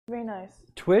Very nice.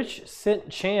 Twitch sent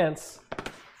Chance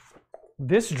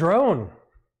this drone.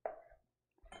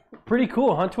 Pretty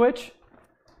cool, huh, Twitch?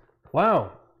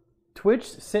 Wow. Twitch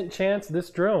sent Chance this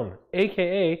drone,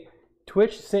 aka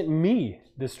Twitch sent me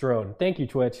this drone. Thank you,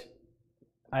 Twitch.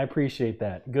 I appreciate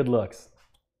that. Good looks.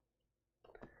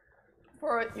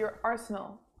 For your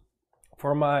arsenal.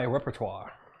 For my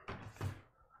repertoire.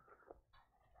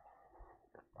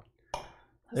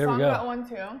 There we Hassan go. got one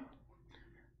too.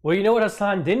 Well, you know what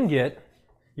Hassan didn't get?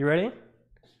 You ready?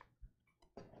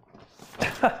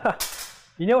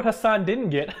 You know what Hassan didn't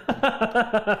get?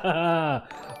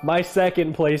 My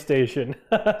second PlayStation.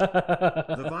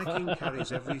 The Viking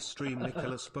carries every stream,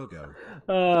 Nicholas PogO.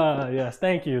 Yes,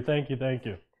 thank you, thank you, thank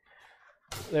you.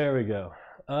 There we go.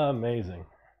 Amazing.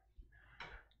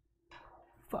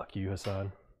 Fuck you,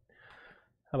 Hassan.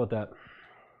 How about that?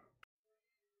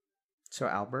 So,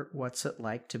 Albert, what's it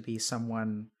like to be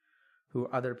someone who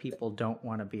other people don't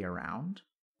want to be around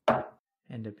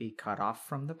and to be cut off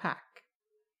from the pack?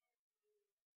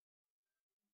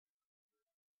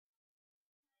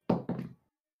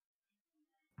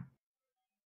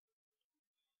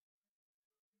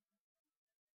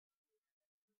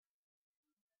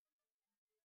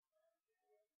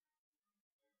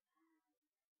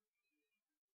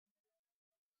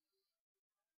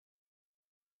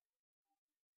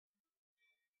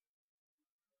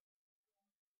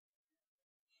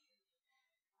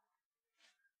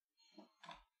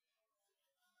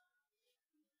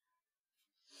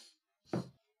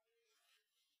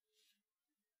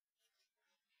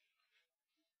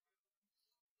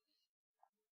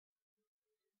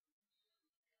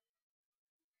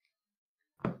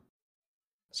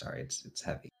 Sorry, it's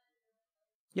heavy.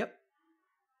 Yep.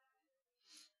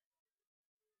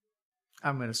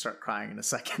 I'm going to start crying in a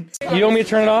second. You don't want me to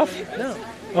turn it off? No.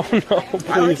 Oh no, please.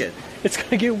 I like it. It's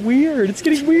gonna get weird. It's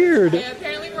getting weird.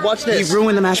 Watch this. You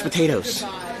ruined the mashed potatoes.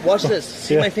 Watch this.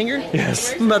 See my finger?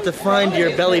 Yes. I'm about to find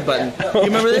your belly button. You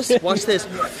remember this? Watch this.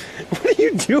 What are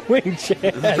you doing,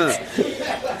 Chance?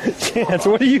 Chance,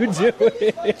 what are you doing?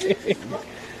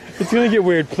 It's gonna get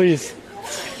weird, please.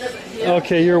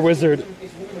 Okay, you're a wizard.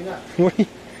 What are you...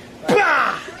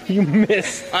 Bah! You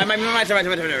missed.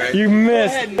 You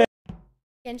missed.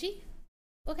 Genji?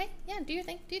 Okay, yeah, do your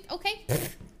thing. Okay.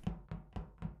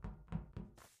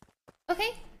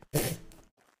 Okay.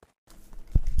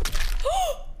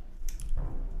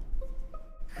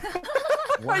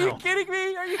 Wow. Are you kidding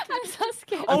me? Are you kidding? I'm so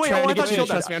scared. Oh wait, I thought Shield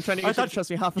trust me. I'm trying to get you to trust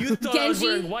me. You thought I was Genji?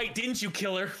 wearing white, didn't you,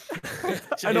 killer?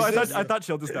 I know. I thought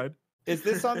Shield just died. Is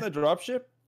this on the dropship?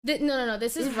 No.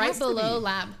 This is right below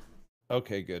lab.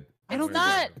 Okay, good. It's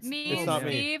not me, It's not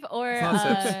me. Steve, or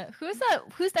who's that?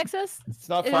 Who's Nexus? It's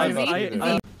not Is it five Z? up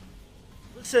either.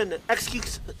 Listen,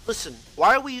 listen,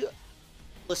 why are we...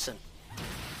 Listen.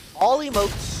 All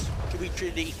emotes can be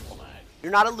treated equal.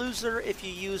 You're not a loser if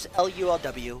you use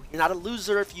LULW. You're not a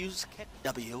loser if you use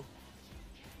KW. You're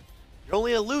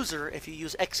only a loser if you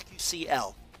use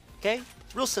XQCL. Okay?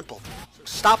 It's real simple. So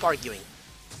stop arguing.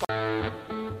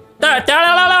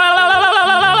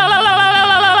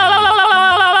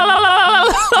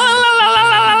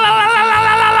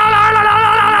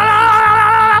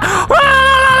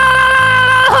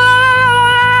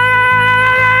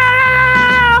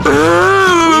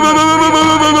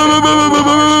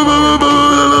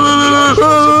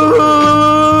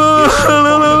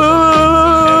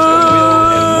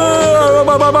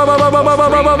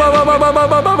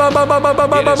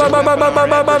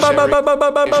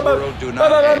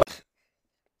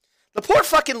 The poor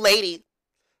fucking lady,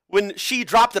 when she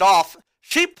dropped it off,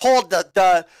 she pulled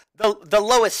the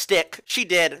lowest stick. She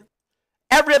did.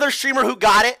 Every other streamer who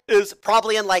got it is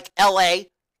probably in like LA,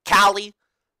 Cali,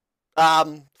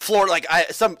 Florida, like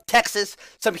some Texas,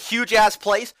 some huge ass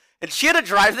place, and she had to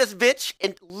drive this bitch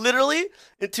literally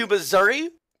into Missouri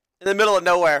in the middle of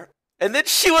nowhere. And then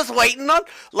she was waiting on,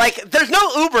 like, there's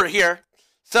no Uber here.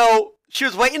 So she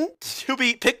was waiting to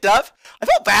be picked up. I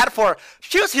felt bad for her.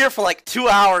 She was here for like 2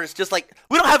 hours, just like,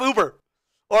 we don't have Uber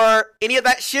or any of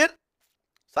that shit.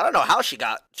 So I don't know how she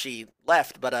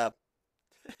left, but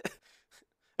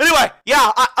anyway,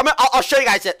 yeah, I'll show you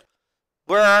guys it.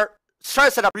 We're trying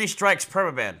to set up 3 strikes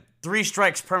permaban. 3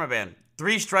 strikes permaban.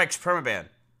 3 strikes permaban.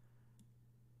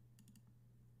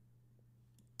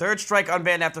 3rd strike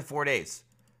unbanned after 4 days.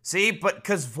 See, but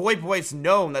because Void Boy's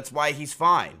known, that's why he's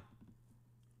fine.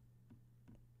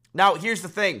 Now, here's the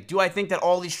thing. Do I think that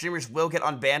all these streamers will get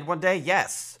unbanned one day?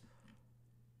 Yes.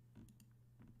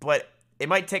 But it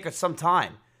might take us some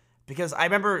time. Because I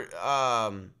remember,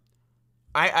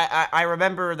 I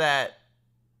remember that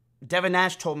Devin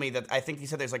Nash told me that I think he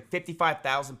said there's like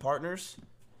 55,000 partners.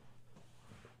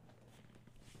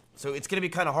 So it's gonna be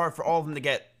kind of hard for all of them to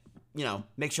get, you know,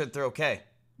 make sure that they're okay.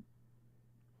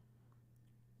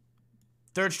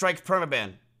 Third strike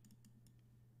permaban.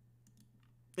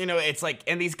 You know, it's like,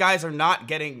 and these guys are not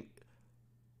getting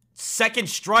second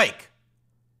strike.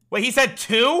 Wait, he said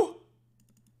 2?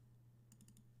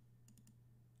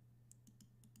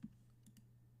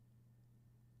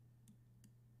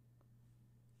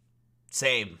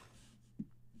 Same.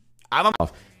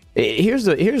 Here's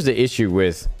the issue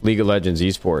with League of Legends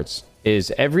esports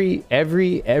is every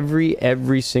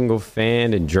single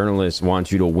fan and journalist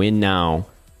wants you to win now,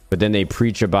 but then they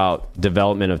preach about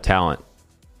development of talent.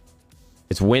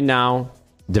 It's win now,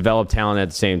 develop talent at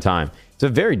the same time. It's a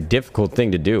very difficult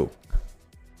thing to do.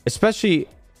 Especially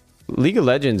League of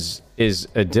Legends is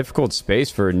a difficult space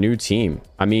for a new team.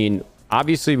 I mean,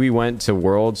 obviously we went to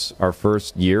Worlds our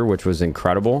first year, which was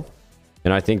incredible.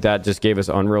 And I think that just gave us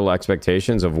unreal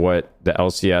expectations of what the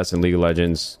LCS and League of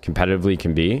Legends competitively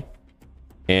can be.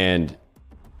 And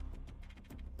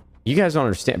you guys don't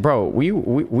understand, bro.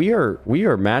 We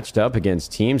are matched up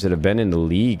against teams that have been in the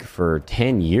league for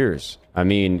 10 years. I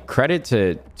mean, credit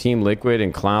to Team Liquid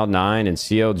and Cloud9 and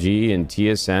CLG and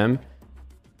TSM.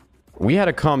 We had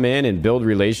to come in and build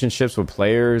relationships with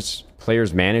players,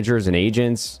 managers, and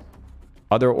agents,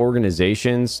 other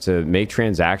organizations to make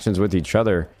transactions with each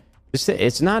other.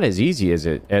 It's not as easy as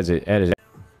it.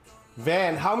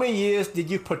 Van, how many years did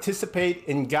you participate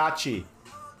in Gachi?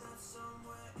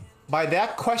 By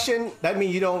that question, that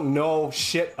means you don't know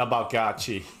shit about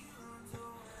Gachi.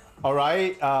 All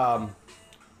right,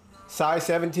 size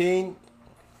 17.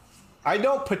 I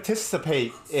don't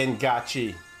participate in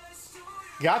Gachi.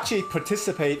 Gachi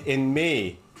participate in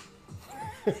me.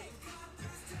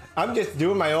 I'm just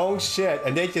doing my own shit,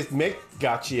 and they just make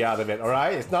Gachi out of it. All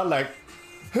right, it's not like,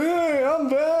 hey, I'm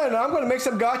Van. I'm gonna make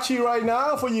some Gachi right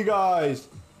now for you guys.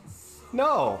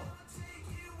 No.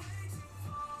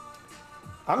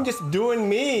 I'm just doing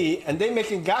me, and they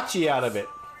making Gachi out of it.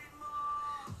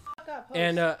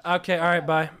 And okay, all right,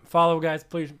 bye. Follow, guys,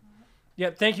 please.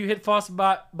 Yep, thank you. Hit false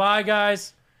bye,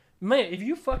 guys. Man, if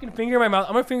you fucking finger my mouth,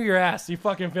 I'm gonna finger your ass. You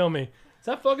fucking film me.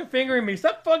 Stop fucking fingering me.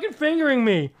 Stop fucking fingering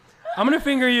me. I'm gonna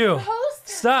finger you.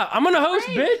 Stop. I'm gonna host,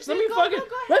 bitch. Let me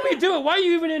let me do it. Why are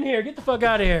you even in here? Get the fuck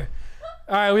out of here.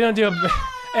 All right, we don't do it.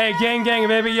 Hey, gang,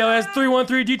 baby. Yo, that's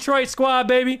 313 Detroit squad,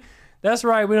 baby. That's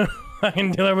right. We don't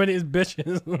fucking deal with these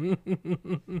bitches.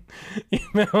 You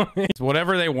know me? It's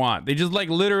whatever they want. They just like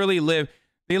literally live.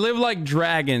 They live like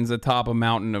dragons atop a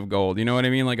mountain of gold. You know what I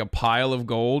mean? Like a pile of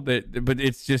gold. But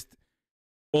it's just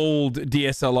old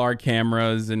DSLR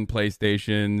cameras and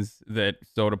PlayStations that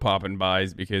Sodapoppin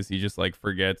buys because he just like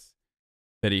forgets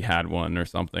that he had one or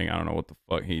something. I don't know what the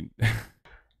fuck he.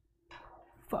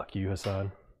 Fuck you,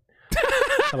 Hasan.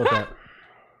 How about that?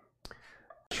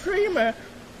 Screamer,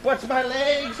 but my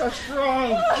legs are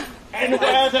strong and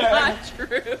weather. Not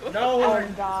true. No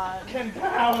one can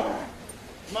power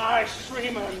my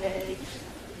streamer legs.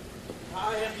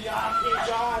 I am the Arcade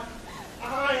God.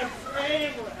 I am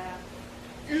flame wrath.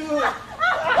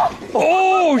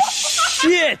 Oh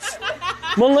shit!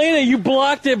 Milena, you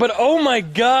blocked it, but oh my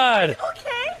god!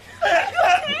 Okay.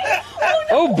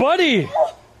 Oh, buddy!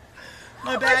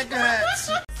 My back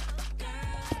hurts.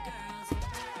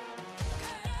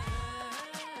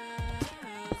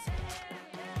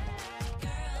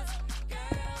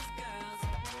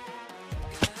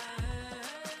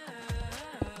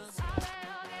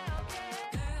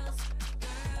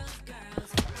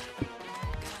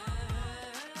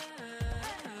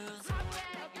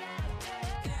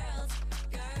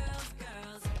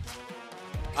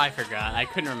 I forgot. I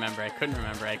couldn't remember. I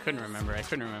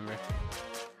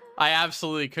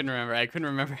absolutely couldn't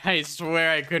remember. I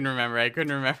swear I couldn't remember.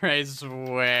 I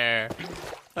swear.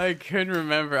 I couldn't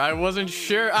remember. I wasn't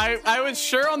sure. I was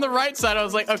sure on the right side. I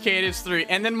was like, okay, it is 3.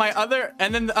 And then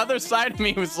the other side of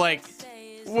me was like,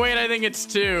 wait, I think it's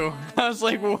 2. I was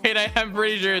like, wait, I'm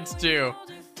pretty sure it's 2.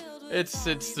 It's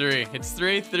 3. It's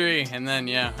 3. And then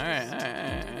yeah. All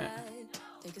right.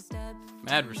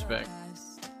 Mad respect.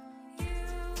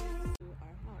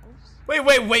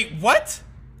 Wait, what?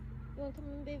 You wanna come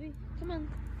on, baby? Come on.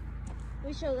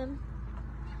 We show them.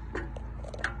 You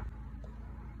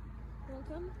wanna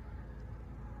come?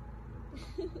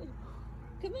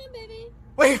 Come on, baby.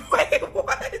 Wait,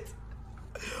 what?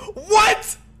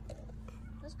 What?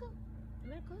 Let's go. I'm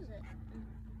gonna close it.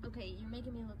 Okay, you're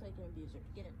making me look like an abuser.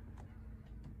 Get in.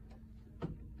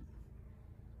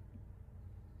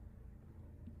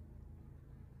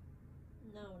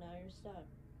 No, now you're stuck.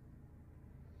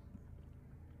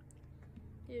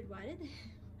 Dude, why did they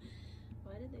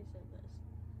send this?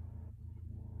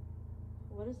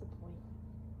 What is the point?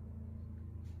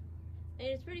 And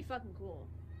it's pretty fucking cool.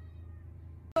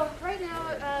 So right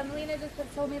now, Melina just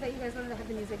told me that you guys wanted to have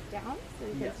the music down so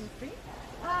you guys can stream.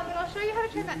 But I'll show you how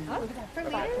to turn that up for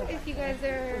later if you guys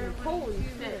are holy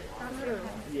shit.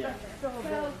 Yeah.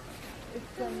 So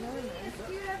it's annoying. It's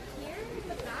queued up here in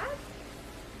the back.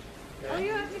 All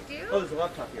you have to do. Oh, there's a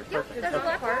laptop here. Yep, Perfect. there's a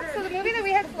laptop. So the movie that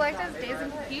we had selected is Days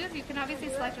and Confused. You can obviously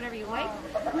select whatever you like.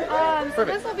 So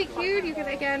this will be queued. You can,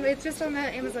 again, it's just on the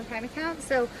Amazon Prime account.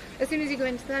 So as soon as you go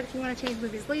into that, if you want to change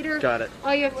movies later, Got it.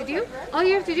 All you have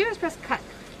to do is press cut.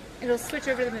 It'll switch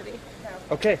over to the movie.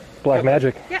 Okay. Black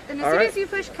magic. Yeah, and as soon as you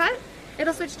push cut,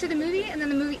 it'll switch to the movie and then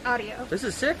the movie audio. This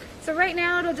is sick. So right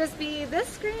now it'll just be this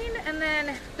screen and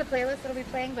then the playlist that'll be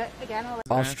playing. But again,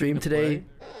 Off stream today.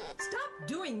 Stop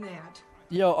doing that.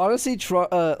 Yo, honestly,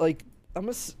 like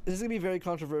this is gonna be very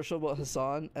controversial about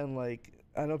Hasan, and like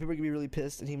I know people are gonna be really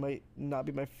pissed, and he might not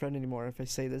be my friend anymore if I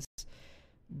say this,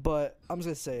 but I'm just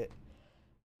gonna say it.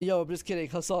 Yo, I'm just kidding.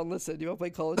 Hasan, listen, you wanna play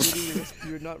Call of Duty?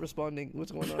 You're not responding.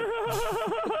 What's going on?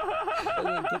 And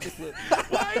then click the clip.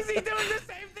 Why is he doing the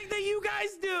same thing that you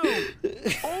guys do?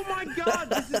 Oh my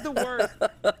god, this is the worst.